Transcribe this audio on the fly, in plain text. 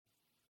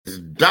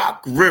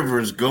Doc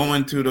Rivers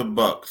going to the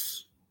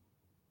Bucks.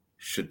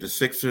 Should the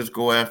Sixers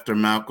go after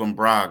Malcolm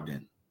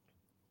Brogdon?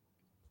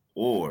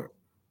 Or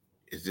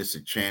is this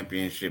a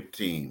championship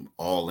team,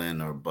 all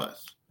in or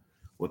bust?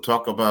 We'll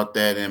talk about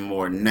that and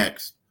more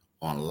next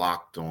on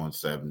Locked On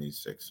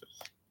 76ers.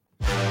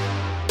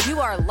 You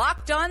are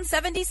Locked On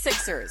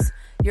 76ers,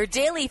 your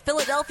daily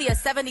Philadelphia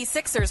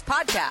 76ers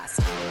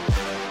podcast.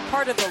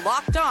 Part of the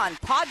Locked On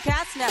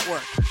Podcast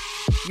Network,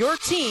 your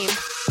team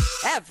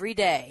every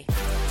day.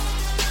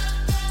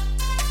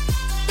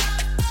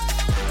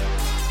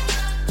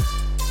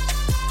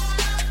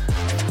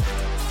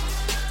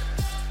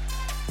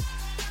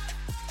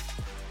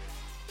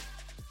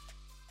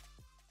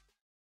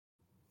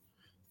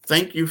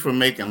 Thank you for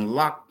making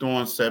Locked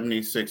On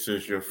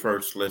 76ers your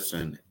first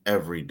listen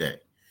every day.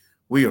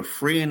 We are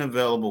free and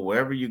available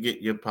wherever you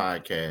get your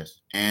podcasts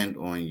and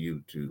on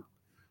YouTube.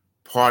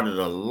 Part of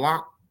the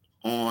Locked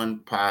On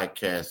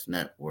Podcast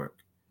Network,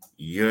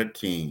 your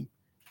team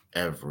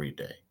every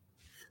day.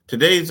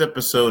 Today's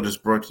episode is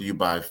brought to you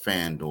by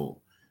FanDuel.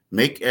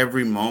 Make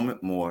every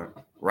moment more.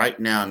 Right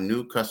now,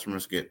 new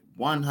customers get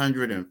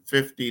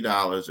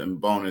 $150 in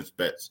bonus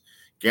bets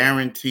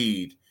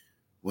guaranteed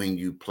when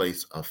you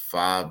place a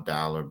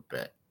 $5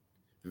 bet.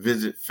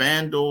 Visit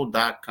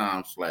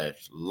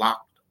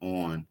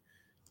FanDuel.com/LockedOn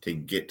to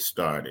get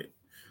started.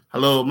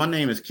 Hello, my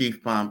name is Keith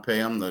Pompey.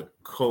 I'm the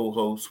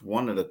co-host,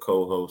 one of the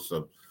co-hosts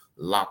of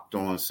Locked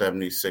On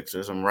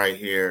 76ers. I'm right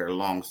here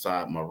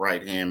alongside my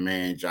right-hand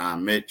man,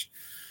 John Mitch.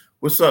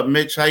 What's up,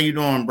 Mitch? How you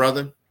doing,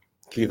 brother?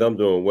 Keith, I'm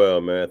doing well,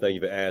 man. Thank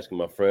you for asking,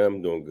 my friend.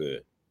 I'm doing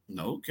good.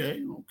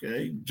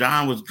 Okay.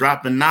 John was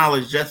dropping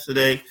knowledge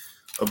yesterday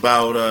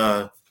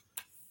about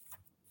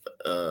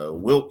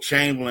Wilt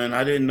Chamberlain.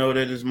 I didn't know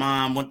that his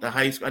mom went to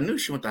high school. I knew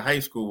she went to high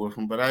school with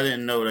him, but I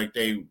didn't know that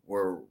they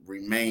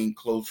remained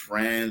close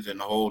friends and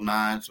the whole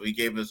nine. So he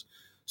gave us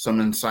some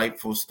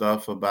insightful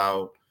stuff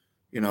about,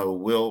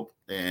 Wilt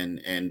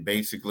and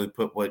basically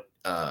put what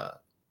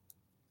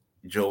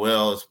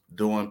Joel is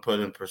doing, put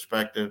in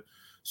perspective.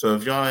 So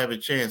if y'all have a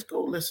chance,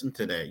 go listen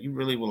to that. You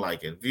really will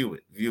like it. View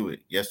it.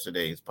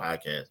 Yesterday's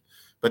podcast.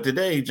 But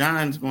today,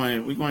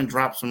 we're going to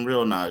drop some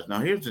real knowledge.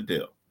 Now, here's the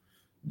deal.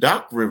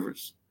 Doc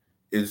Rivers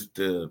was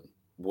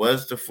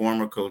the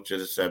former coach of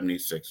the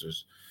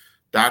 76ers.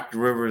 Doc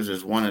Rivers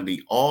is one of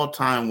the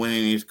all-time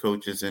winningest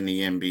coaches in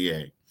the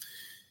NBA.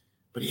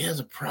 But he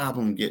has a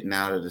problem getting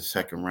out of the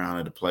second round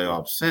of the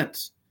playoffs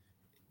since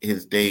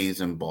his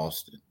days in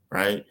Boston,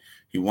 right?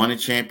 He won a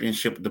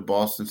championship with the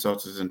Boston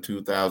Celtics in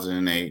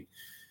 2008.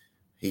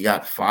 He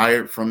got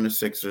fired from the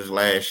Sixers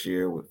last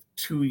year with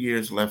 2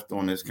 years left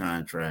on his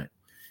contract.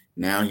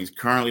 Now he's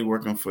currently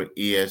working for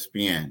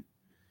ESPN.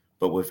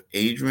 But with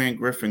Adrian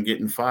Griffin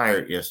getting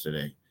fired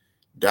yesterday,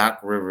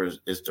 Doc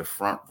Rivers is the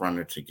front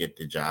runner to get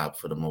the job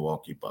for the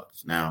Milwaukee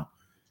Bucks. Now,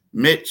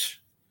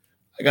 Mitch,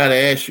 I got to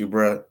ask you,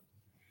 bro,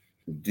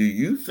 do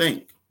you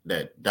think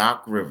that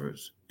Doc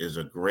Rivers is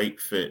a great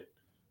fit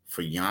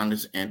for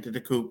Giannis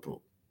Antetokounmpo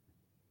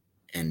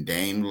and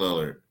Dame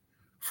Lillard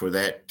for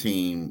that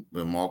team,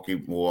 the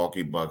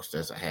Milwaukee Bucks,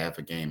 that's a half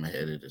a game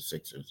ahead of the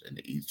Sixers in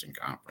the Eastern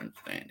Conference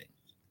standings?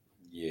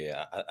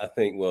 Yeah, I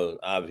think,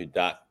 obviously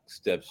Doc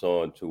steps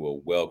on to a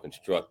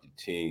well-constructed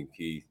team,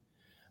 Keith.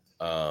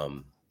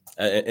 And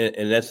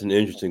that's an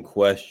interesting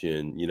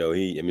question. We're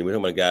talking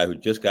about a guy who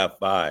just got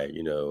fired.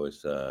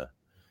 It's the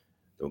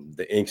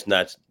ink's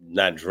not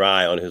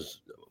dry on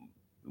his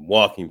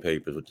walking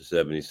papers with the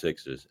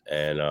 76ers.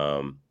 And,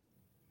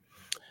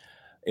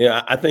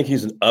 I think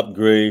he's an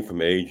upgrade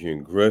from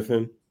Adrian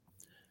Griffin.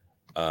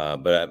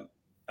 But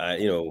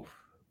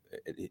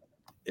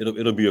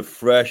it'll be a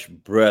fresh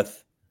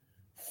breath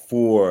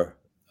for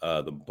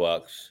the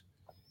Bucks.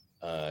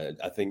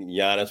 I think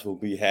Giannis will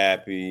be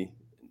happy.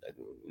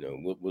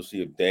 We'll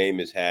see if Dame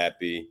is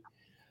happy.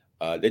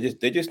 They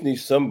just need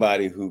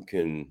somebody who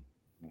can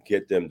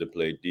get them to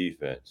play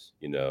defense.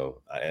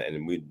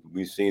 And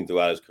we've seen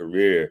throughout his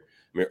career.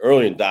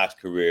 Early in Doc's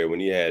career when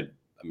he had.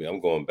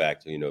 I'm going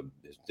back to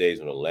his days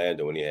in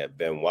Orlando when he had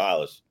Ben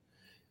Wallace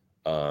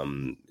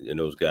and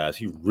those guys.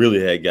 He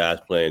really had guys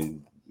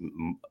playing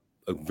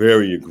a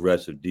very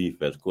aggressive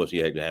defense. Of course, he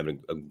had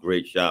having a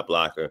great shot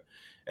blocker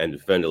and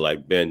defender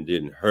like Ben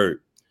didn't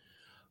hurt.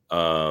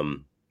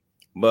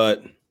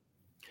 But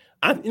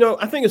I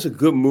think it's a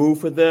good move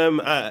for them.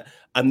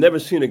 I've never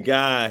seen a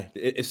guy.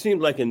 It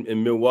seems like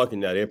in Milwaukee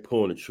now they're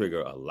pulling the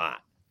trigger a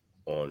lot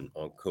on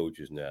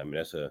coaches now.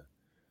 That's a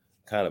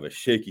kind of a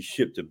shaky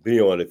ship to be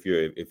on if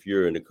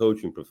you're in the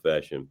coaching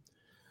profession.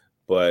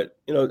 But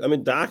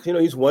Doc,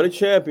 he's won a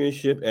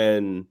championship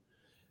and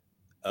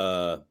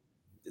the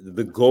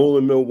goal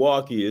in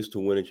Milwaukee is to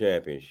win a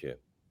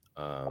championship.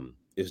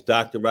 Is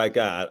Doc the right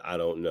guy? I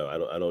don't know. I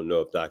don't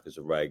know if Doc is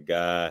the right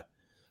guy.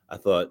 I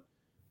thought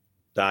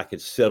Doc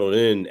had settled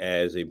in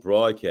as a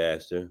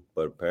broadcaster,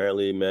 but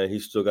apparently, man,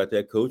 he's still got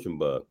that coaching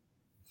bug.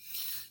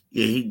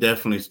 Yeah, he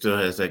definitely still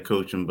has that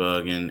coaching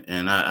bug,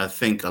 and I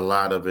think a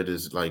lot of it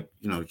is like,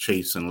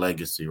 chasing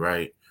legacy,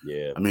 right?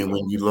 Yeah.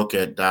 When you look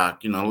at Doc,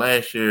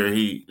 last year,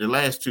 the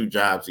last two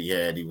jobs he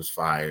had, he was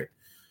fired.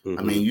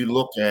 I mean, you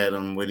look at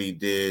him, what he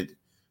did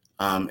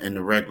in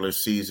the regular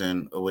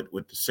season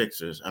with the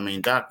Sixers. I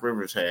mean, Doc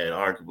Rivers had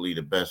arguably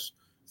the best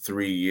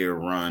 3-year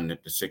run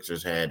that the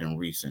Sixers had in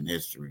recent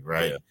history,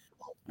 right? Yeah.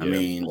 I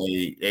mean,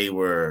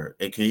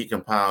 he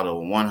compiled a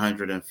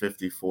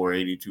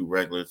 154-82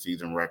 regular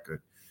season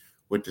record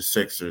with the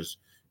Sixers.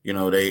 You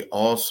know, they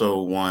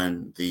also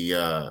won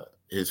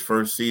his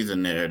first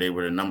season there. They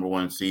were the number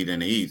 1 seed in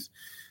the East.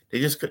 They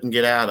just couldn't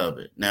get out of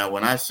it. Now,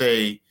 when I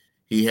say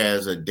he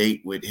has a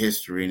date with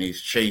history and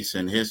he's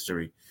chasing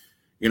history,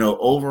 you know,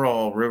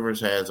 overall, Rivers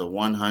has a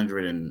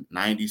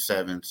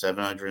 197,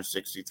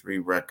 763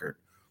 record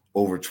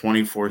over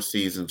 24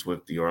 seasons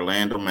with the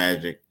Orlando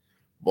Magic,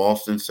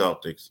 Boston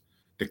Celtics,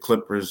 the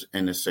Clippers,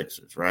 and the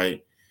Sixers,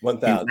 right?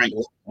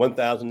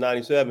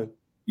 1,097.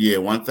 Yeah,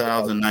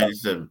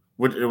 1,097.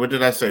 What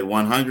did I say?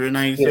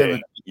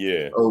 197?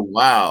 Yeah. Oh,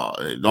 wow.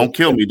 Don't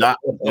kill me, Doc.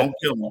 Don't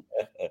kill me.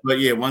 But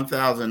yeah,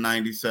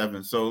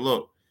 1,097. So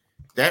look,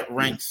 that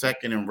ranks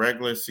second in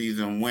regular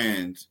season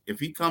wins. If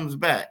he comes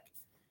back,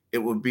 it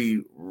would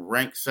be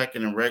ranked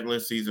second in regular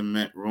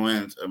season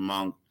wins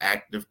among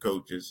active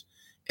coaches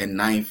and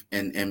 9th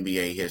in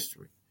NBA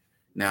history.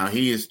 Now,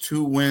 he is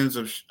 2 wins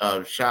of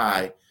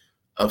shy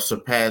of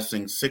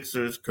surpassing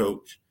Sixers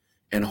coach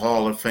and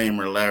Hall of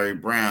Famer Larry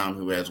Brown,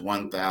 who has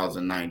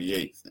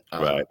 1,098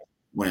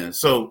 wins.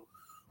 So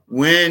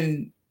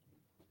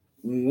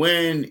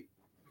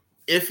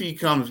if he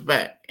comes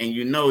back, and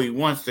you know he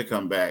wants to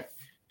come back,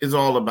 it's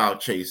all about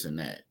chasing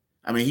that.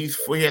 I mean, he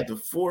had the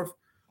 4th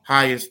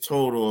highest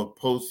total of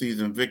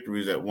postseason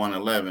victories at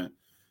 111.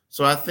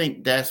 So I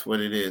think that's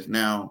what it is.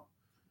 Now,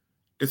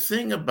 the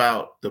thing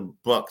about the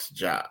Bucks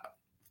job,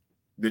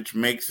 which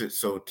makes it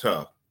so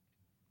tough,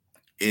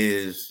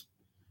 is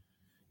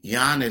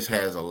Giannis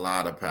has a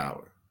lot of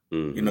power.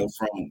 You know,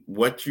 from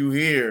what you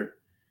hear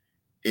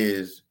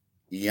is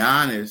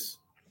Giannis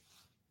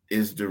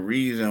is the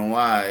reason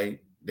why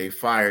they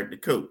fired the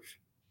coach.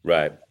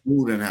 Right.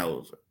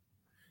 Budenholzer.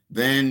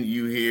 Then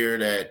you hear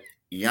that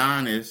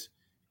Giannis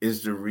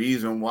is the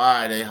reason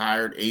why they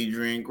hired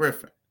Adrian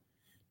Griffin.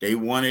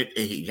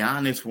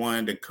 Giannis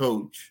wanted a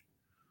coach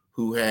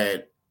who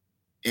had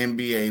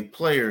NBA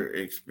player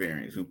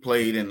experience, who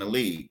played in the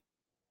league.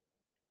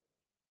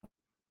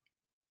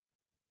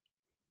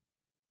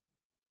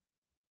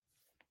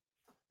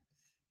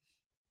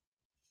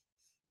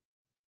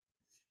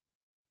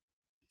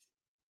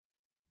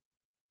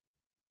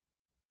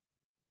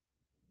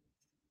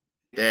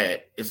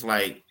 It's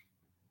like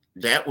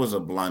that was a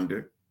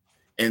blunder.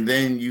 And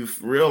then you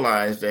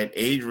realize that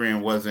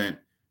Adrian wasn't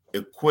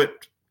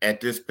equipped at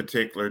this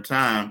particular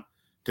time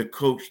to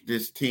coach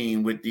this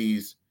team with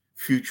these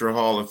future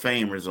Hall of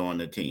Famers on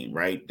the team,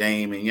 right?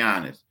 Dame and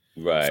Giannis.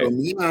 Right. So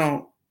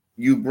now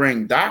you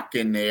bring Doc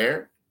in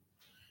there.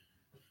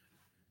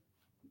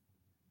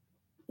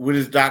 What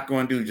is Doc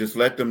going to do? Just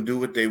let them do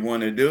what they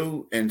want to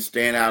do and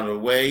stand out of the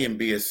way and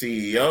be a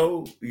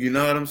CEO? You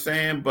know what I'm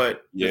saying?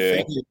 But the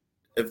thing is,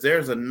 if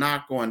there's a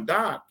knock on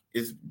Doc,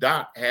 is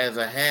Doc has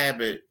a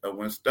habit of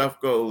when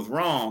stuff goes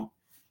wrong,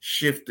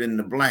 shifting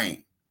the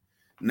blame.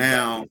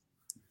 Now,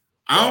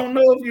 I don't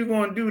know if you're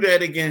going to do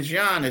that against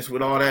Giannis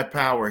with all that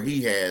power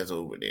he has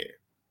over there.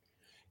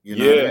 You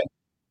know what I mean?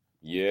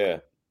 Yeah.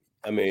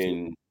 I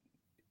mean,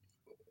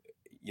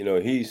 you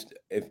know,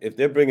 if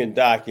they're bringing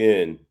Doc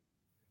in,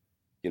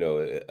 you know,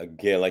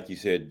 again, like you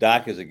said,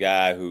 Doc is a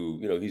guy who,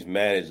 you know, he's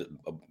managed,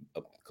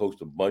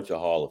 coached a bunch of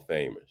Hall of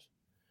Famers.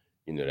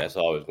 You know, that's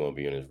always going to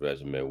be on his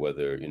resume,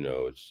 whether, you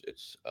know,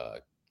 it's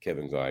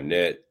Kevin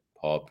Garnett,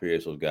 Paul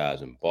Pierce, those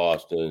guys in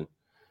Boston,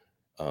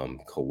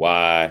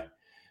 Kawhi.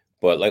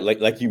 But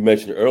like you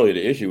mentioned earlier,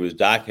 the issue is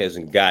Doc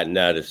hasn't gotten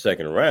out of the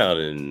second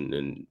round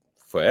in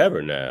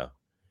forever now.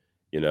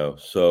 You know,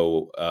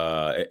 so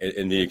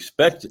and the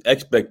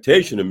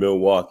expectation of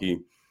Milwaukee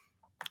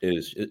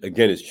is,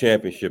 again, it's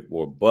championship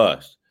or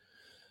bust.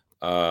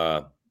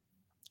 You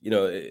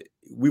know,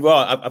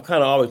 I've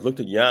kind of always looked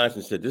at Giannis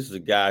and said, this is a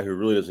guy who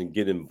really doesn't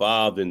get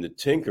involved in the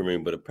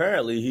tinkering, but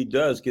apparently he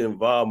does get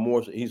involved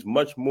more. He's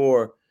much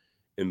more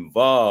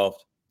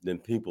involved than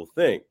people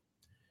think.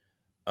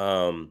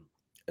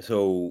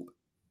 So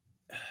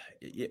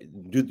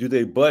do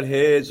they butt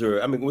heads?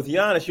 Or, I mean, with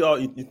Giannis,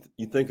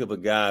 you think of a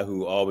guy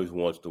who always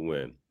wants to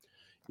win.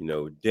 You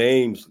know,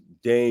 Dame's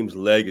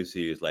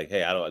legacy is like,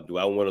 hey, do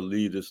I want to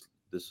leave this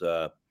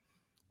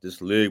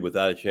league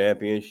without a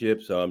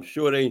championship? So I'm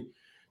sure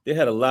they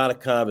had a lot of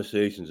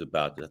conversations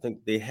about this. I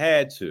think they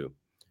had to,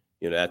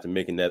 you know, after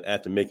making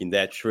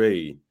that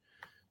trade.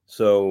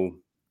 So,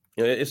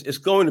 you know, it's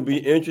going to be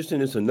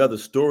interesting. It's another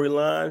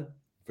storyline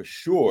for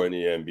sure in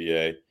the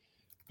NBA,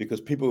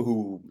 because people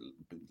who,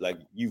 like,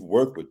 you've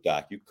worked with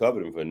Doc, you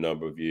covered him for a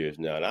number of years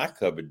now, and I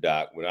covered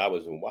Doc when I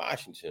was in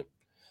Washington.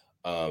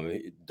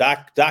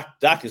 Doc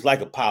is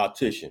like a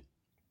politician,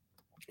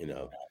 you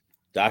know.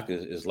 Doc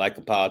is like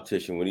a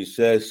politician. When he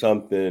says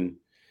something,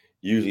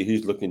 usually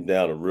he's looking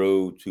down the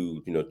road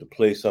to, you know, to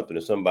play something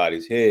in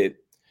somebody's head.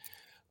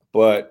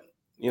 But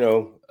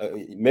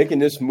making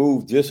this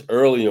move this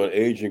early on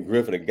Adrian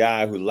Griffin, a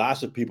guy who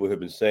lots of people have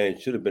been saying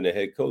should have been a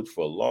head coach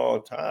for a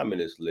long time in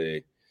this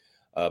league.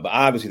 But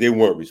obviously they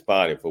weren't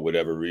responding for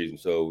whatever reason.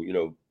 So,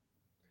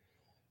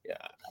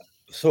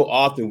 so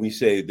often we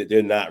say that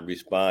they're not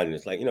responding.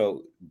 It's like,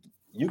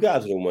 you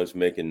guys are the ones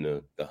making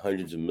the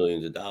hundreds of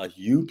millions of dollars.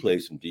 You play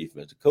some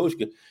defense.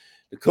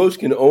 The coach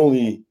can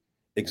only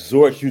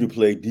exhort you to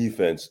play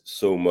defense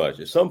so much.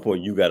 At some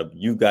point, you got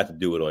to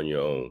do it on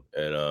your own.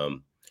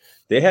 And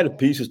they had the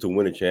pieces to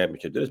win a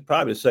championship. They're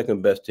probably the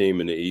second best team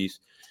in the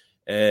East.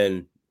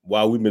 And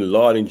while we've been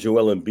lauding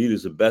Joel Embiid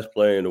as the best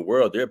player in the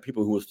world, there are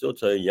people who will still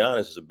tell you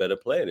Giannis is a better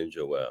player than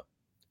Joel.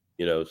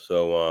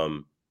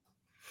 So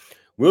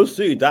we'll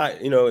see. Doc,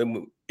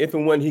 if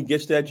and when he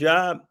gets that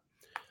job,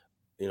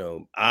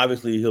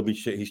 obviously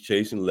he's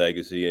chasing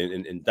legacy,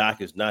 and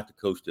Doc is not the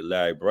coach that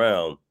Larry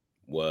Brown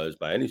was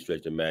by any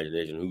stretch of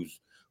imagination,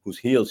 whose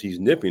heels he's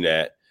nipping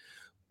at.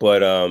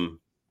 But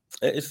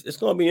it's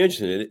going to be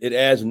interesting. It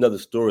adds another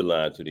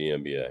storyline to the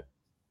NBA.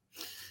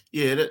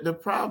 Yeah, the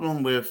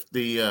problem with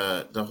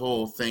the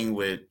whole thing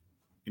with,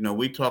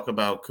 we talk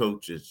about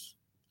coaches,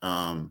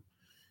 and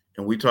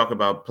we talk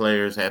about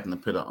players having to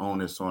put an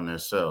onus on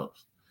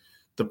themselves.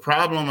 The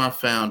problem I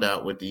found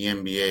out with the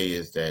NBA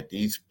is that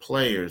these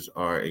players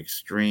are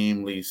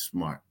extremely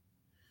smart.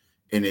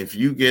 And if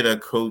you get a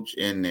coach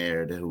in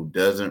there who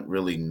doesn't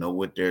really know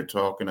what they're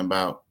talking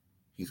about,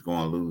 he's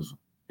going to lose them.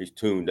 He's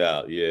tuned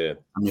out, yeah.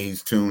 I mean,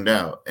 he's tuned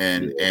out.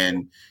 And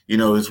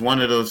it's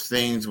one of those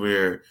things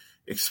where,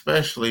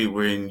 especially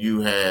when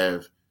you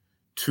have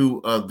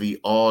two of the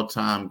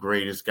all-time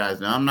greatest guys.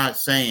 Now, I'm not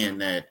saying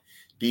that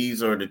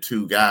these are the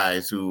two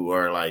guys who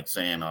are like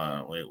saying,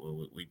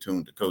 we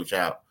tuned the coach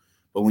out.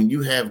 But when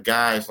you have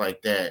guys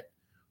like that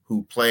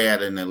who play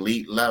at an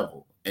elite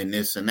level and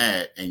this and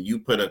that, and you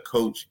put a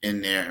coach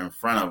in there in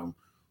front of them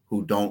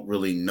who don't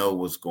really know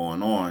what's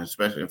going on,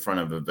 especially in front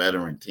of a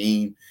veteran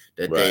team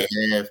that they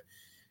have,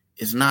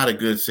 it's not a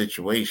good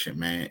situation,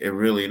 man. It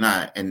really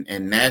not.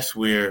 And that's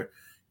where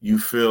you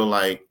feel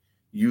like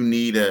you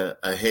need an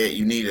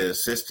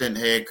assistant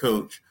head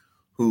coach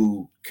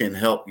who can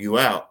help you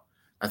out.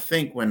 I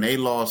think when they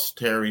lost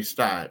Terry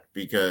Stott,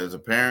 because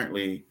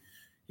apparently,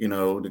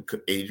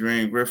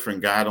 Adrian Griffin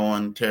got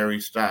on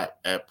Terry Stott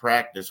at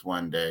practice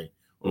one day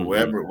or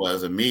wherever it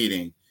was, a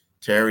meeting.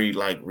 Terry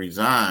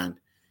resigned,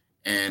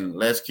 and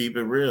let's keep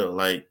it real.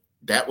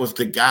 That was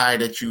the guy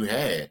that you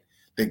had,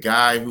 the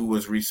guy who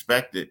was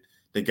respected,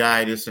 the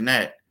guy this and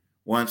that.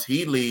 Once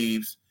he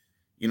leaves,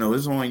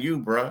 it's on you,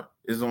 bro.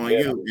 It's on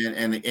you.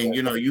 And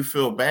you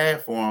feel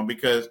bad for him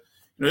because,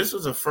 this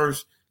was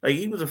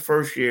he was a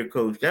first year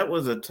coach. That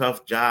was a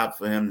tough job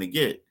for him to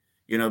get,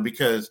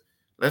 because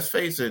let's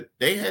face it,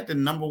 they had the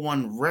number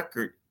one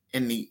record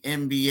in the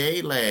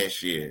NBA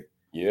last year.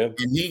 Yeah.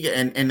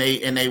 And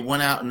they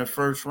went out in the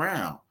first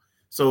round.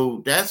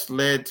 So that's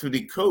led to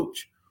the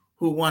coach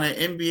who won an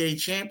NBA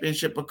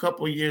championship a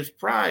couple of years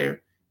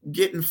prior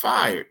getting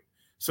fired.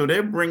 So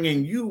they're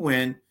bringing you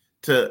in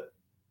to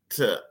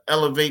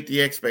elevate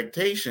the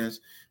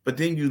expectations. But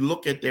then you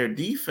look at their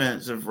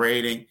defensive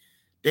rating,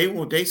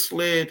 they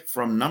slid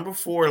from number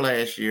 4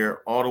 last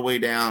year all the way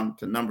down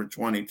to number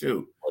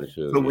 22.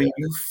 So when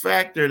you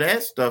factor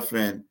that stuff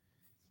in,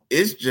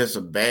 it's just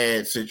a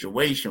bad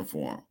situation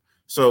for them.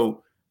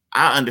 So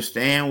I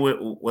understand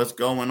what's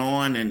going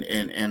on, and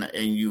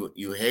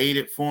you hate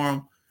it for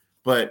them,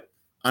 but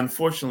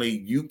unfortunately,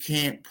 you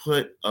can't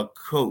put a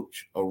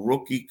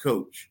rookie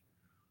coach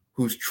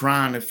who's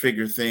trying to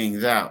figure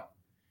things out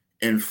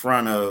in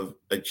front of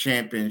a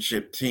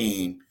championship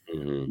team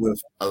with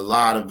a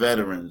lot of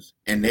veterans,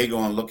 and they're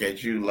going to look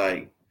at you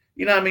like,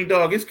 what I mean,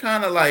 dog? It's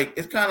kind of like,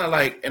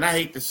 and I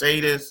hate to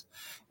say this,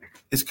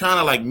 it's kind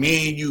of like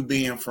me and you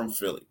being from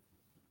Philly,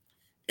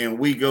 and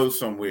we go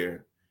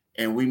somewhere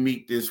and we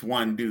meet this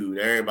one dude.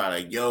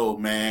 Everybody like, yo,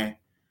 man,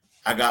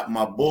 I got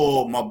my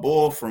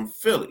bull from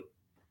Philly,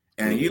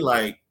 and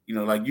you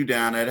you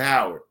down at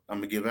Howard. I'm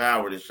gonna give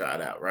Howard a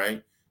shout out,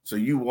 right? So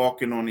you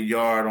walking on the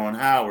yard on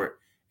Howard,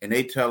 and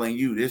they telling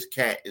you this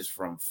cat is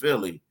from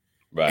Philly,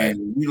 right?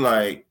 And you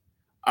like,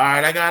 all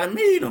right, I gotta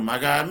meet him.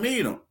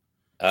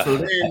 So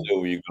then, I know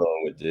where you're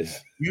going with this.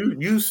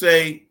 You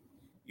say,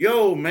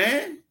 yo,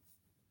 man,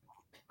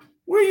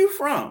 where you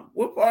from?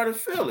 What part of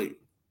Philly?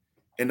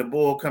 And the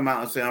boy come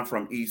out and say, I'm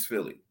from East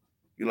Philly.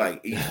 You like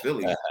East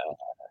Philly?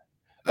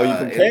 Oh, you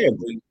from Kansas?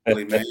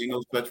 Philly, man, ain't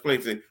no such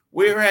place.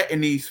 Where at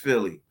in East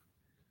Philly?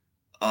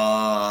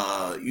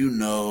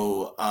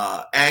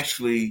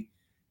 Actually,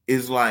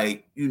 is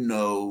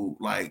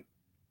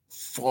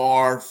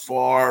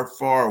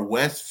far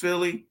West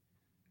Philly.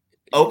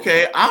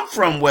 Okay, I'm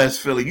from West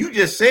Philly. You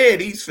just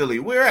said East Philly.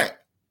 Where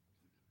at?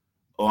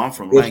 Oh, I'm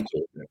from Lancaster.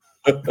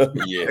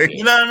 Yeah.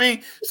 You know what I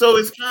mean? So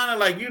it's kind of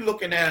like you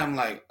looking at them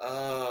like,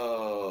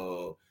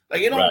 oh,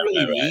 it don't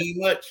really mean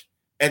much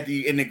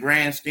in the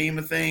grand scheme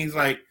of things.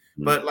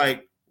 But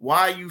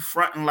why you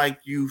fronting like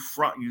you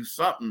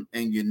something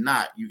and you're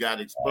not? You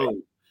got exposed.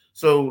 Right.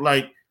 So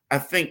I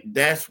think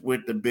that's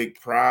what the big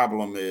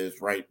problem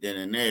is right then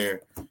and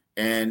there.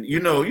 And you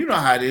know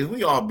how it is.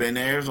 We all been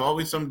there. There's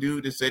always some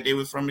dude that said they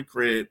was from the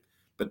crib,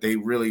 but they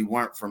really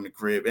weren't from the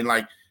crib. And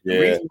like the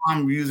reason why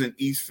I'm using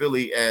East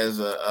Philly as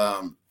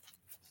an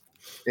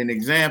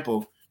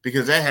example,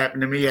 because that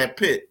happened to me at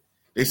Pitt.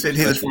 They said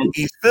he was from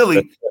East Philly,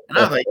 and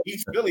I was like,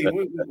 East Philly,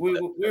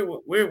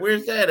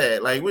 where's that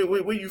at? Like,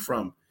 where you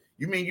from?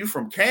 You mean you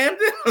from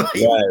Camden? Like,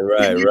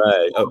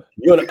 right. Oh,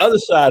 you're on the other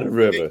side of the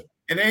river.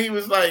 And then he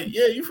was like,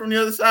 yeah, you from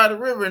the other side of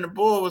the river. And the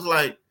boy was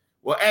like,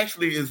 well,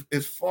 actually,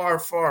 it's far,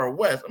 far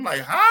west. I'm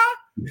like, huh?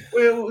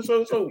 Well,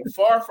 so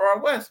far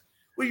west.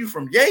 Where you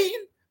from, Yadin?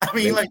 I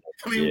mean,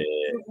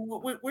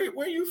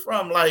 where you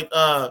from? Like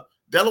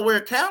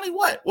Delaware County?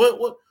 What?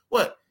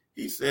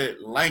 He said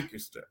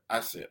Lancaster. I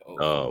said,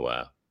 oh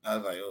wow. I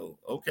was like, oh,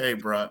 okay,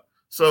 bro.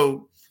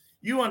 So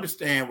you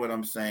understand what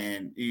I'm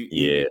saying?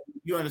 You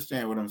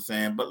understand what I'm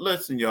saying? But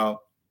listen,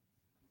 y'all,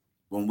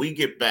 when we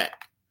get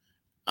back,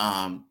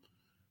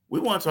 we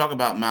want to talk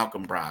about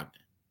Malcolm Brogdon.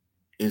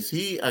 Is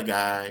he a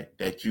guy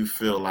that you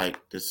feel like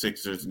the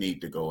Sixers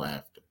need to go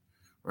after?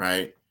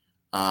 Right?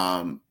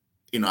 I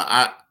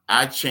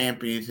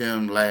championed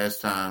him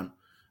last time.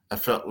 I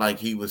felt like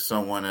he was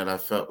someone that I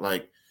felt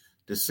like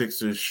the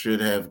Sixers should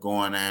have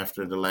gone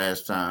after the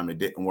last time. It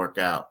didn't work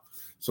out.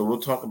 So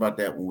we'll talk about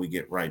that when we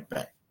get right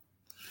back.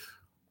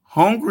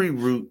 Hungry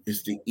Root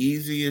is the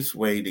easiest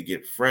way to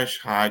get fresh,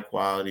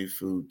 high-quality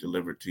food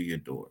delivered to your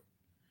door.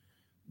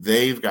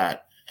 They've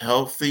got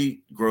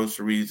healthy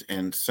groceries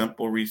and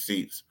simple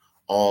receipts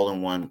all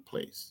in one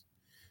place.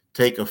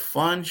 Take a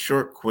fun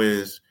short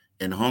quiz,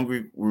 and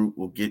Hungry Root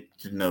will get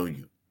to know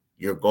you,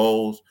 your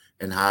goals,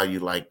 and how you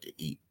like to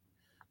eat.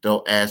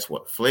 They'll ask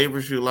what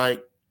flavors you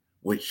like,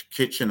 which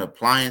kitchen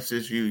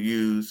appliances you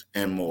use,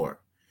 and more.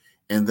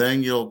 And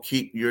then you'll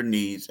keep your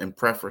needs and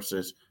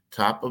preferences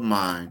top of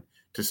mind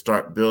to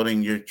start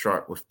building your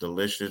chart with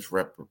delicious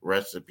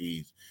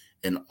recipes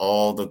and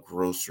all the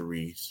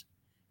groceries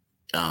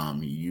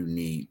you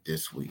need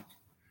this week.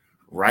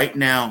 Right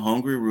now,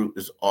 Hungry Root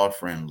is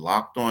offering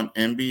Locked On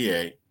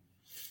NBA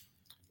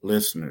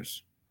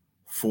listeners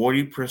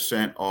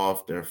 40%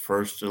 off their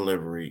first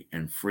delivery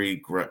and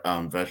free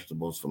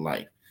vegetables for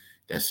life.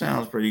 That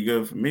sounds pretty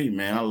good for me,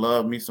 man. I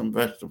love me some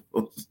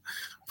vegetables.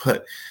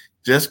 But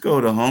just go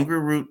to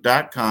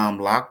hungryroot.com,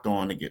 locked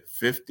on, to get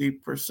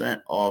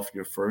 50% off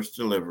your first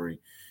delivery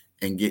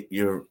and get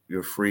your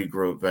free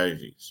growth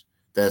veggies.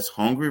 That's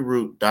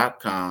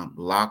hungryroot.com,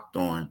 locked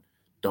on.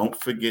 Don't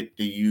forget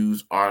to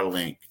use our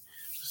link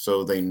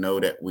so they know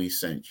that we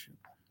sent you.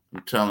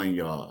 I'm telling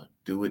y'all,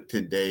 do it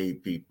today,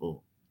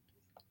 people.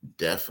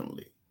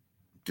 Definitely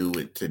do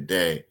it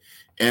today.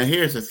 And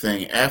here's the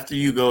thing. After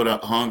you go to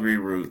Hungry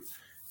Root,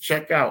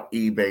 check out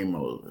eBay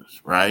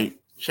Motors, right?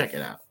 Check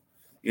it out.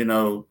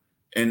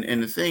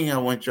 And the thing I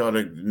want y'all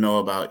to know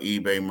about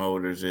eBay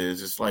Motors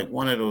is it's like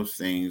one of those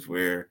things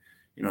where,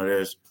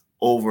 there's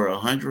over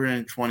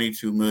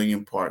 122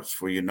 million parts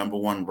for your number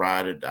one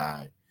ride or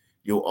die.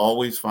 You'll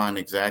always find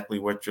exactly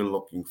what you're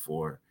looking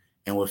for.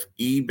 And with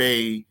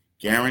eBay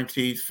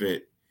Guaranteed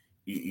Fit,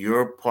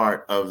 you're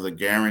part of the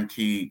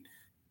guaranteed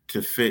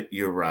to fit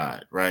your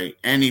ride, right?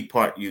 Any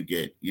part you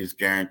get is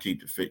guaranteed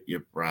to fit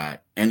your ride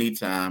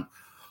anytime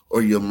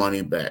or your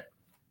money back.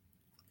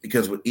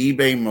 Because with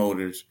eBay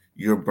Motors,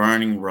 you're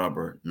burning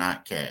rubber,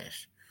 not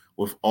cash.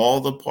 With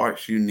all the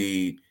parts you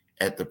need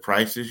at the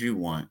prices you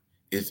want,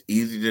 it's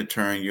easy to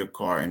turn your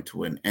car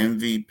into an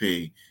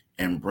MVP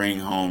and bring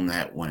home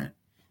that win.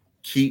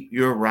 Keep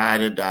your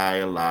ride or die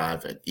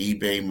alive at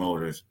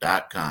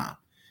ebaymotors.com.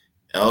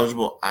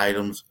 Eligible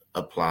items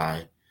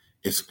apply.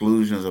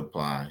 Exclusions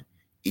apply.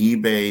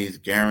 eBay's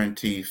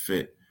guaranteed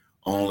fit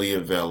only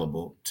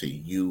available to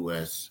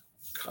U.S.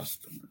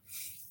 customers.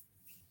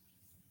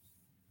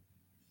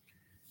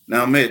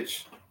 Now,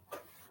 Mitch,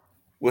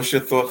 what's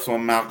your thoughts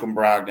on Malcolm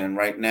Brogdon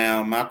right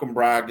now? Malcolm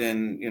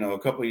Brogdon,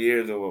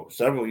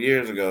 several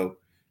years ago,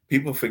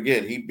 people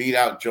forget he beat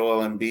out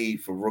Joel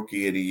Embiid for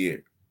Rookie of the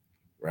Year,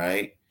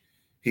 right?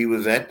 He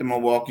was at the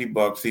Milwaukee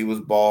Bucks. He was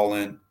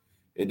balling.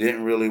 It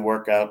didn't really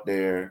work out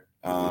there.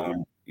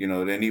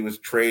 Then he was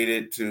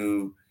traded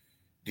to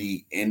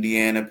the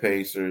Indiana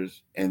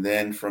Pacers, and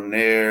then from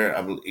there,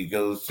 he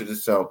goes to the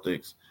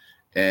Celtics,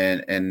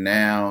 and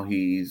now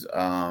he's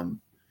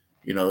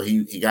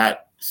he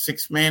got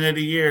Sixth Man of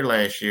the Year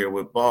last year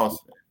with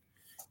Boston.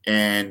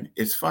 And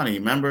it's funny,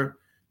 remember,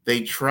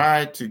 they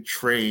tried to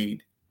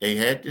trade, they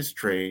had this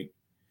trade,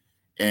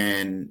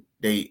 and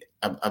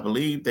I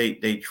believe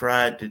they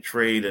tried to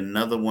trade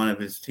another one of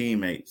his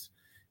teammates.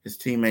 His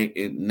teammate,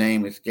 his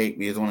name escaped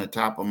me, it's on the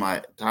top of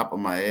my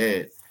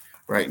head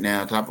right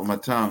now, top of my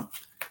tongue.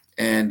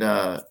 And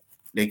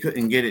they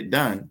couldn't get it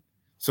done.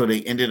 So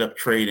they ended up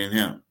trading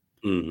him.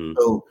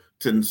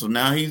 Mm-hmm. So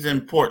now he's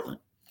in Portland.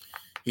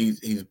 He's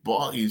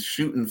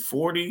shooting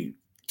 42%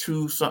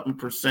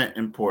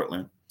 in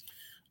Portland.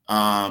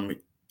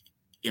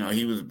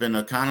 He was been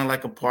a kind of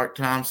like a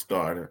part-time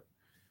starter.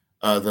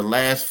 The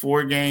last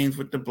 4 games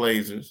with the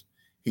Blazers,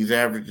 he's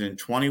averaging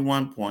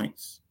 21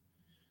 points,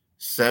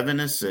 7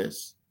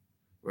 assists,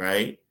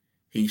 right?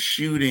 He's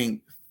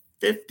shooting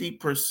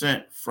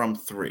 50% from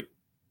 3.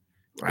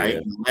 right?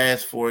 In the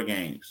last 4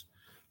 games.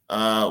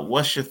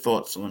 What's your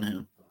thoughts on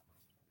him?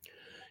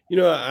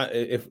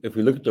 If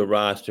we look at the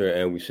roster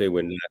and we say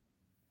we're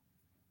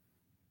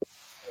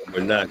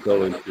not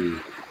going to.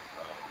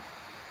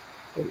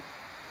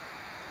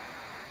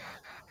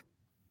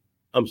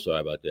 I'm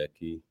sorry about that,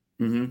 Keith.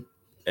 Mm-hmm.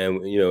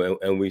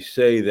 And we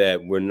say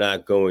that we're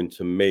not going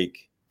to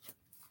make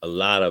a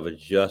lot of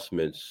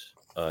adjustments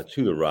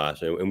to the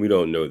roster, and we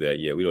don't know that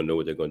yet. We don't know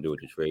what they're going to do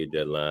with the trade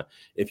deadline.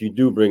 If you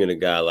do bring in a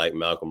guy like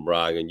Malcolm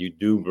Brogdon, you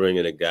do bring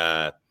in a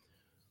guy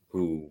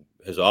who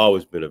has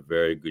always been a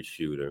very good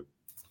shooter.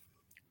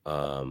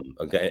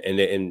 Okay, and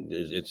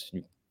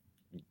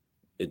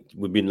it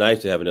would be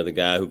nice to have another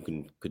guy who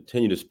can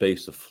continue to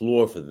space the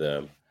floor for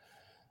them.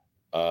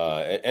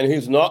 And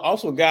he's not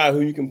also a guy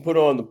who you can put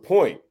on the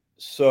point.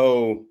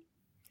 So,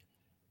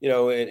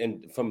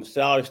 and from a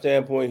salary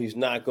standpoint, he's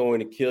not going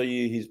to kill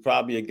you. He's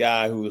probably a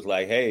guy who is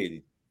like,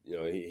 hey,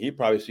 he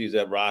probably sees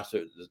that roster,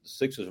 the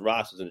Sixers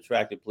roster, as an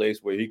attractive place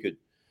where he could,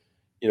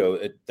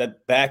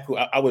 that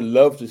backcourt. I would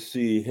love to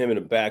see him in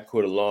a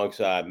backcourt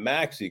alongside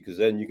Maxey, because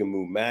then you can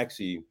move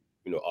Maxey,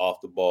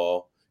 off the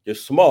ball. They're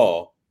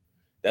small.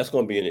 That's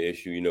going to be an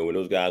issue, when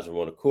those guys are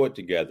on the court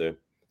together.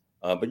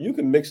 But you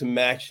can mix and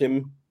match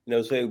him,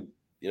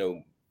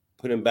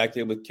 put him back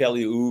there with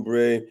Kelly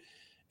Oubre.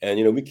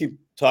 And, we keep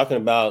talking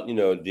about,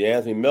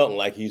 DeAnthony Melton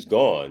like he's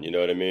gone, you know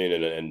what I mean?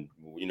 And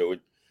we're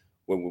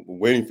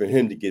waiting for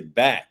him to get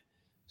back.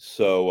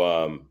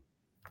 So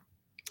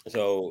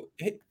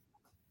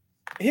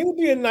he would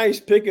be a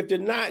nice pick if they're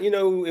not,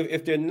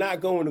 if they're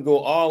not going to go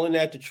all in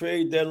at the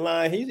trade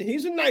deadline.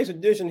 He's a nice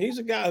addition. He's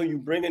a guy who you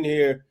bring in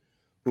here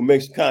who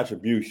makes a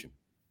contribution.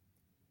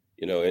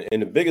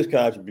 And the biggest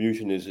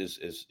contribution is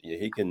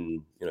he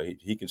can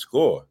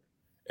score.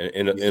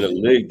 In a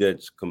league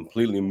that's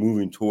completely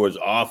moving towards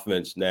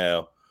offense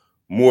now,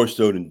 more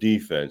so than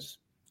defense,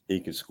 he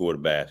can score the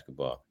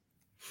basketball.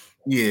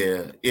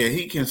 Yeah,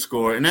 he can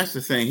score, and that's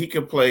the thing. He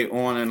can play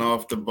on and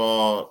off the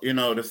ball.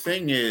 The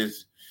thing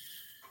is,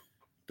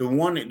 the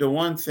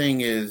one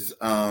thing is,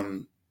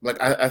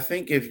 I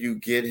think if you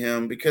get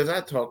him, because I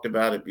talked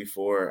about it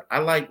before, I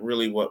like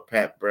really what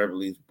Pat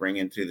Beverly's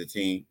bringing to the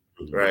team,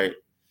 right?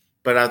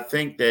 But I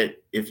think that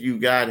if you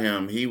got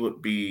him, he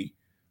would be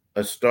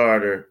a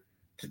starter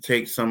to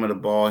take some of the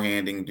ball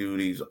handing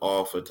duties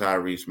off of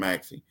Tyrese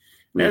Maxey.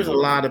 There's a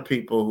lot of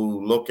people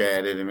who look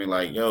at it and be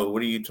like, yo,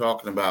 what are you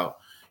talking about?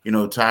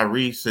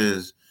 Tyrese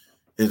is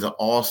an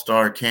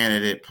all-star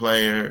candidate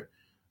player.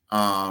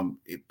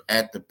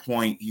 At the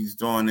point he's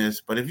doing this.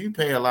 But if you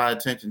pay a lot of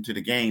attention to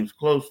the games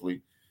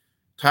closely,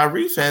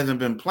 Tyrese hasn't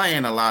been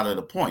playing a lot of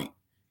the point.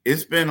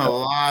 It's been a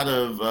lot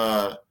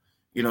of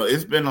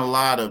it's been a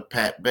lot of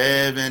Pat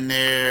Bev in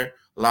there,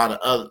 a lot of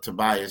other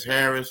Tobias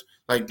Harris.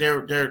 Like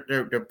they're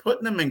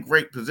putting him in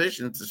great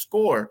positions to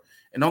score.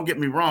 And don't get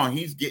me wrong,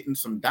 he's getting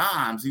some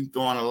dimes. He's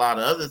doing a lot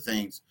of other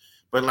things.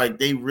 But like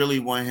they really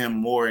want him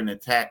more in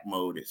attack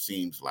mode, it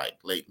seems like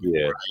lately,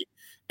 right?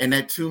 And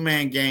that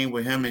 2-man game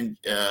with him and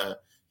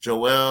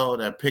Joel,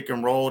 that pick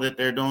and roll that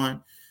they're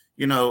doing,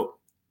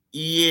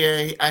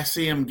 I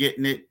see him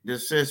getting the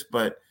assist,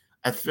 but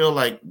I feel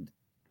like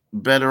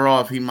better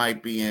off he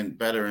might be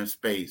better in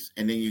space,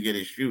 and then you get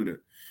a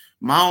shooter.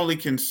 My only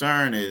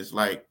concern is,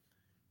 like,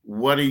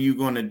 what are you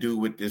going to do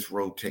with this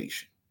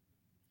rotation?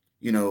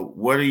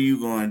 What are you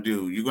going to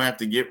do? You're going to have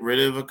to get rid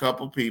of a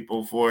couple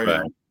people for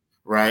him,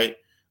 right?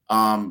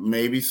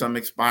 Maybe some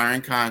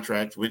expiring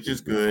contracts, which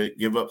is good.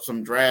 Give up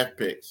some draft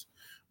picks.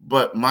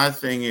 But my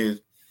thing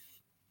is,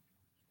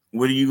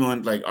 what are you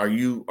going, like,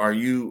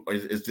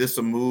 is this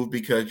a move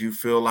because you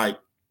feel like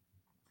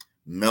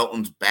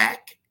Melton's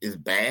back is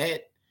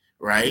bad,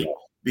 right?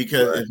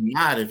 Because if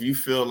not, if you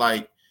feel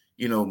like,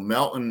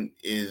 Melton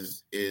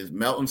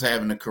Melton's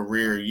having a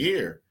career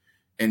year,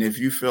 and if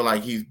you feel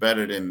like he's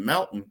better than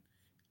Melton,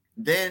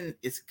 then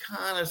it's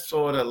kind of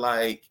sort of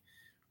like,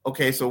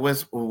 okay, so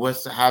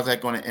how's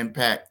that going to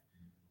impact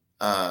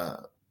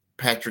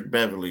Patrick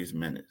Beverly's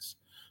minutes?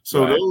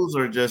 So those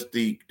are just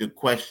the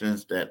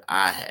questions that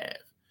I have.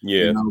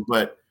 Yeah.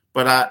 But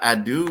I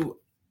do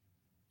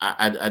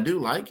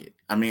like it.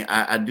 I mean,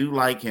 I do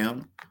like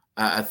him.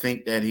 I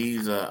think that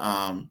he's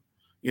a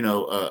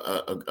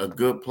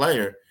good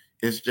player.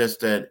 It's just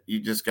that you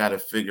just got to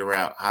figure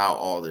out how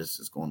all this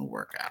is going to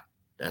work out.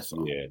 That's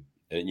all. Yeah.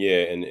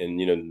 And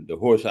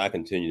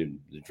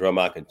the drum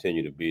I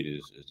continue to beat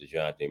is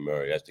DeJounte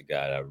Murray. That's the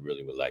guy that I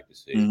really would like to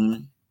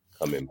see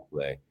come in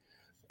play.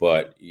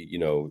 But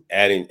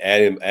adding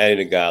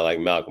a guy like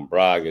Malcolm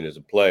Brogdon as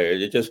a player,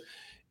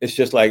 it's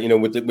just like,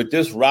 with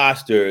this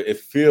roster, it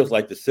feels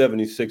like the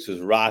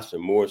 76ers roster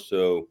more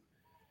so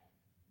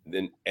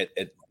than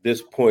at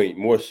this point,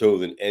 more so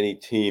than any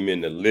team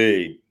in the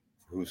league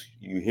who's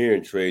you hear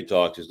in trade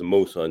talks is the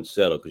most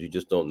unsettled, because you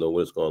just don't know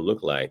what it's going to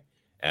look like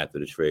after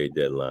the trade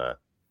deadline.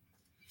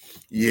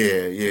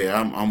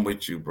 Yeah, I'm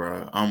with you,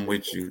 bro. I'm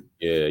with you.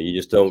 Yeah, you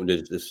just don't.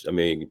 I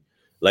mean,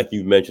 like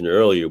you mentioned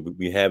earlier,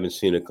 we haven't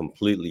seen a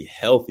completely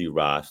healthy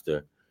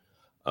roster.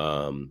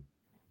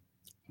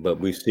 but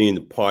we've seen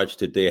the parts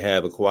that they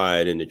have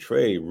acquired in the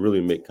trade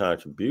really make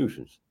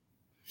contributions.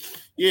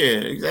 Yeah,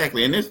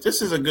 exactly. And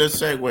this is a good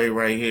segue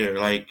right here.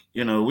 Like,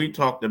 we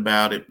talked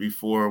about it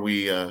before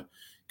we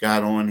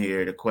got on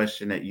here. The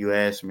question that you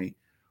asked me,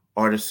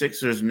 are the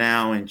Sixers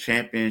now in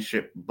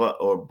championship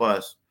or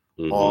bust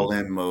all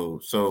in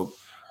mode? So,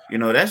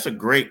 that's a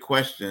great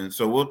question.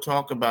 So we'll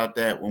talk about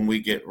that when we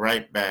get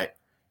right back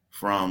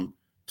from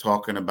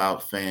talking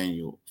about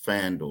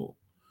FanDuel.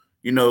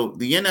 The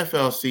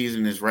NFL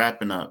season is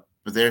wrapping up,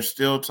 but there's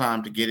still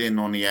time to get in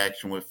on the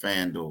action with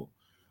FanDuel,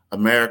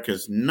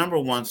 America's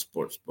 #1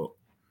 sports book.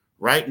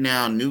 Right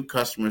now, new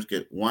customers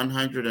get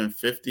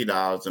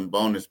 $150 in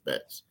bonus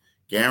bets,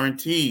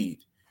 guaranteed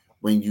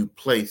when you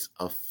place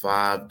a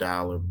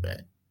 $5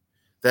 bet.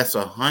 That's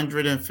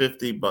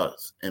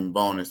 $150 in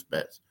bonus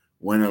bets,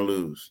 win or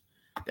lose.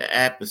 The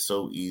app is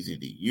so easy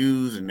to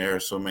use, and there are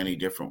so many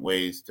different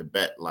ways to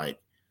bet, like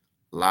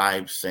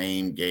live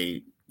same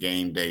game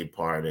day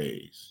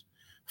parlays.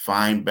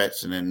 Find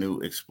bets in the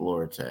new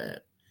Explorer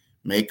tab.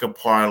 Make a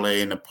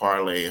parlay in the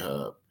Parlay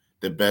Hub,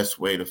 the best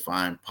way to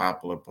find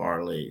popular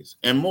parlays,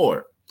 and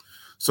more.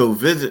 So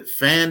visit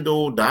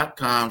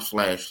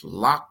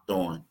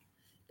fanduel.com/lockedon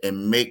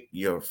and make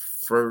your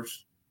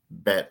first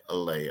bet a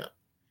layup.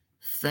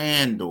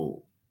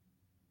 FanDuel,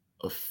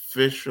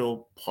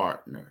 official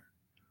partner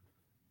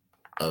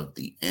of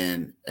the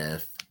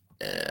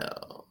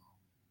NFL.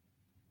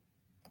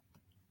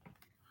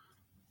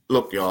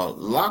 Look, y'all,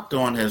 Locked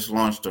On has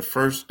launched the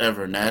first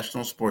ever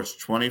national sports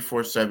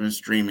 24/7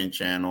 streaming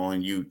channel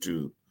on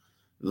YouTube.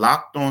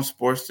 Locked On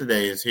Sports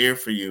Today is here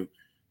for you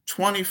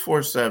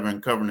 24/7,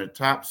 covering the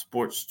top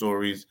sports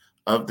stories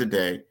of the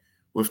day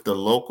with the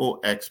local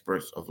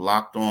experts of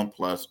Locked On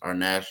Plus, our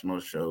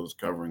national shows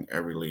covering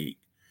every league.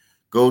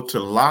 Go to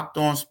Locked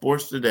On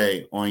Sports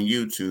Today on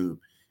YouTube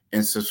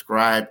and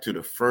subscribe to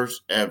the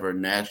first ever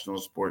national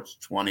sports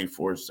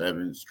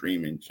 24/7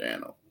 streaming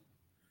channel.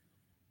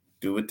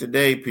 Do it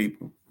today,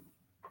 people.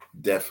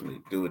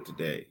 Definitely do it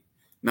today.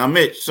 Now,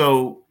 Mitch,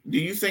 so do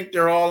you think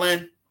they're all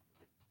in?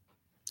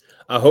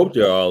 I hope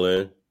they're all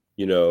in.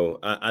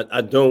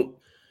 I don't.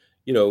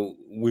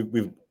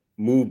 We've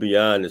moved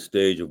beyond the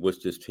stage of what's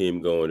this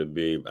team going to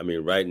be. I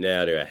mean, right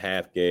now they're a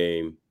half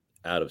game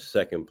out of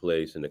second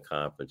place in the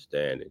conference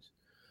standings.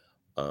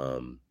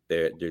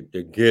 They're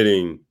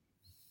getting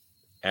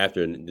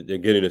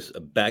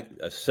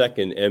a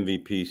second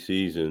MVP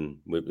season,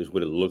 is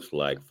what it looks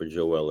like for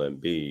Joel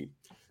Embiid.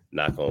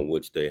 Knock on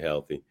wood, stay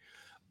healthy.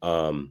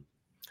 I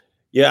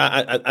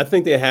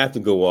think they have to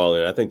go all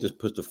in. I think this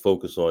puts the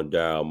focus on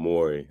Daryl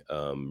Morey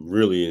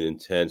really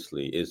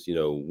intensely. Is,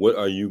 what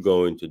are you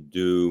going to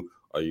do?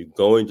 Are you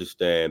going to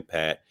stand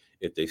pat?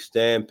 If they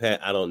stand pat,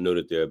 I don't know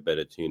that they're a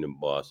better team than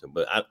Boston.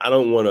 But I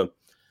don't want to,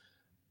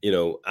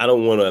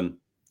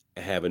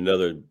 have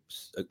a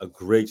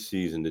great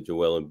season that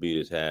Joel Embiid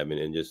is having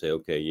and just say,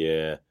 okay,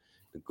 yeah,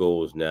 the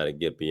goal is now to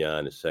get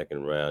beyond the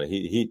second round.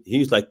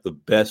 He's like the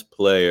best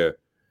player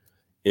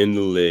in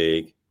the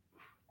league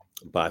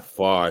by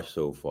far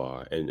so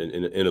far, and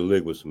in a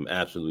league with some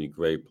absolutely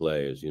great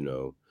players,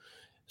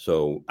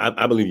 So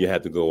I believe you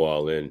have to go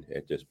all in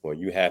at this point.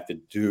 You have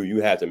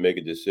to make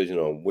a decision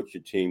on what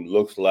your team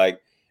looks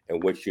like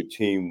and what your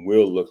team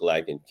will look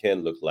like and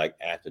can look like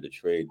after the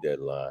trade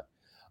deadline.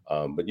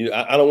 But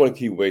I don't want to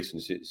keep wasting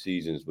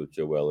seasons with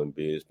Joel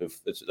Embiid.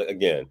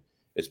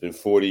 It's been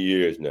 40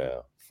 years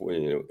now,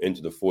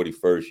 into the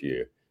 41st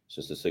year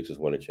since the Sixers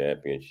won a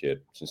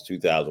championship, since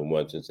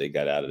 2001, since they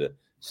got out of the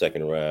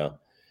second round.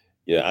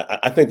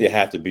 I think they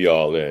have to be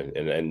all in,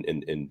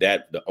 and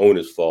that the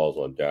onus falls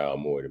on Daryl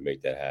Morey to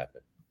make that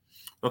happen.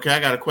 Okay, I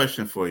got a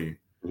question for you.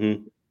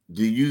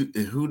 Mm-hmm.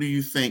 Who do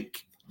you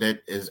think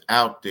that is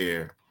out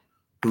there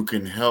who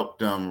can help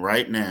them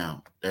right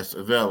now, that's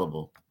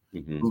available,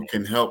 who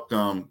can help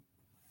them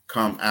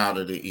come out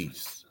of the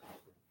East,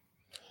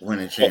 win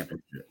a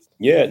championship?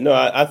 Yeah, no,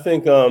 I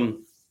think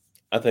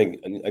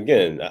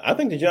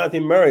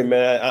DeJounte Murray,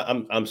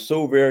 man, I'm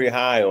so very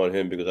high on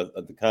him because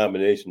of the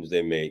combinations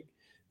they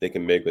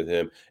can make with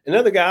him.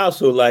 Another guy I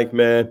also like,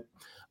 man,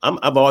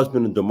 I've always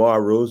been a DeMar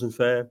DeRozan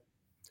fan.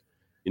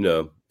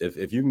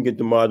 If you can get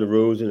DeMar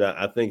DeRozan,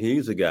 I think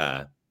he's a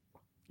guy,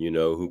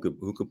 who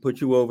could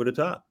put you over the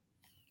top.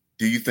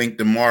 Do you think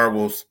DeMar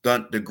will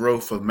stunt the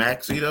growth of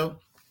Maxey though?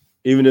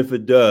 Even if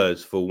it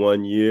does for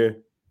 1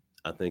 year,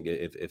 I think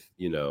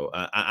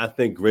I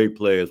think great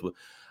players will.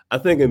 I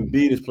think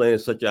Embiid is playing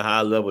at such a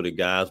high level that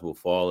guys will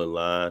fall in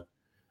line.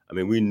 I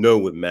mean, we know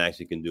what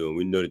Maxey can do, and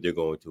we know that they're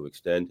going to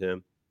extend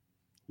him.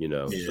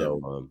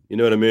 So you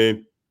know what I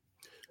mean?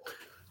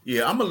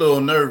 Yeah, I'm a little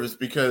nervous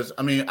because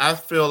I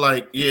feel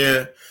like,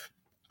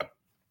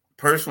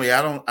 personally,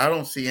 I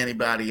don't see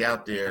anybody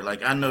out there.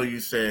 Like, I know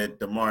you said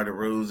DeMar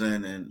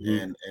DeRozan and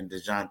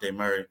DeJounte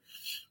Murray,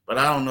 but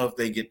I don't know if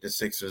they get the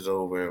Sixers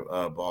over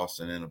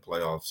Boston in a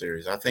playoff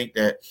series. I think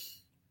that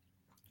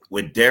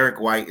with Derek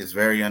White is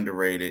very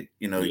underrated.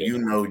 You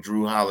know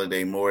Drew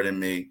Holiday more than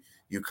me.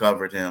 You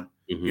covered him.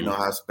 You know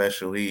how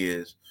special he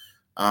is.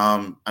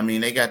 I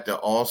mean, they got the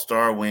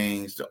all-star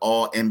wings, the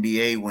all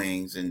NBA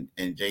wings, and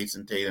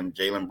Jason Tatum,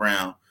 Jaylen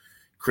Brown,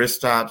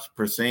 Kristaps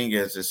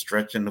Porzingis is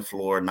stretching the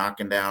floor,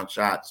 knocking down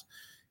shots,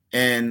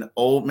 and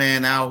old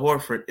man Al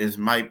Horford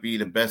might be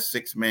the best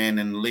sixth man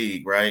in the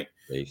league, right?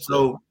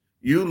 So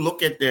you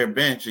look at their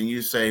bench and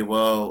you say,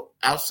 well,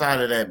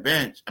 outside of that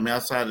bench,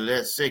 outside of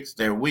that six,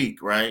 they're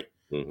weak, right?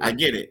 Mm-hmm. I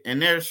get it.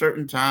 And there are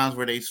certain times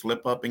where they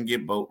slip up and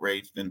get boat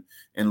raced and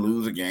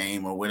lose a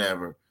game or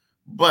whatever.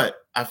 But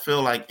I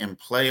feel like in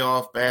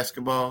playoff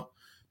basketball,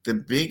 the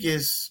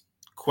biggest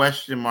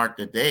question mark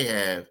that they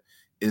have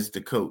is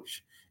the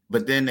coach.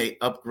 But then they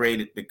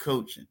upgraded the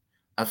coaching.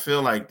 I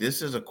feel like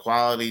this is a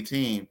quality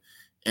team.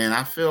 And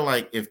I feel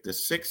like if the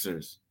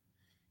Sixers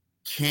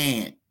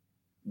can't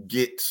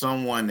get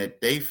someone that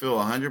they feel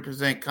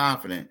 100%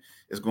 confident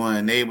is going to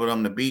enable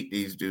them to beat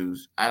these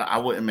dudes, I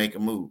wouldn't make a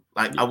move.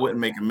 I wouldn't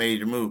make a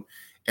major move.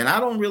 And I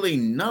don't really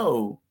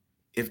know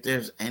if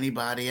there's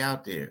anybody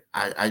out there.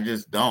 I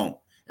just don't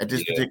at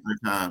this particular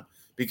time,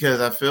 because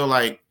I feel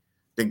like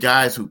the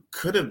guys who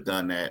could have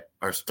done that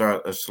are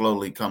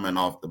slowly coming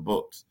off the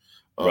books,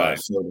 so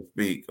to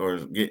speak, or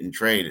getting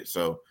traded.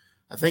 So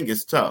I think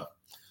it's tough.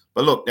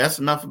 But look, that's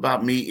enough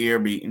about me ear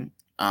beating.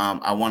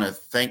 I want to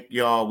thank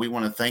y'all. We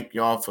want to thank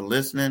y'all for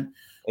listening.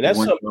 And that's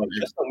something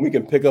we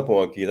can pick up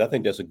on, Keith. I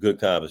think that's a good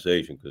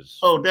conversation.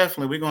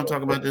 Definitely. We're going to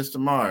talk about this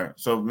tomorrow.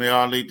 So we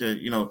all need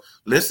to,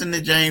 listen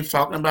to James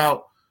talking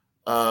about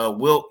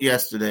Wilt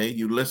yesterday.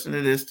 You listen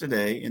to this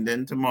today. And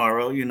then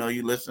tomorrow, you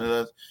listen to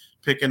us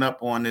picking up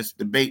on this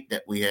debate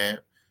that we have.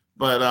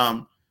 But,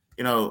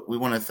 we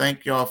want to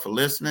thank y'all for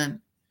listening.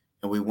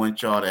 And we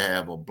want y'all to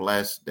have a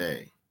blessed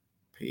day.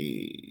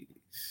 Peace.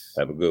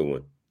 Have a good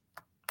one.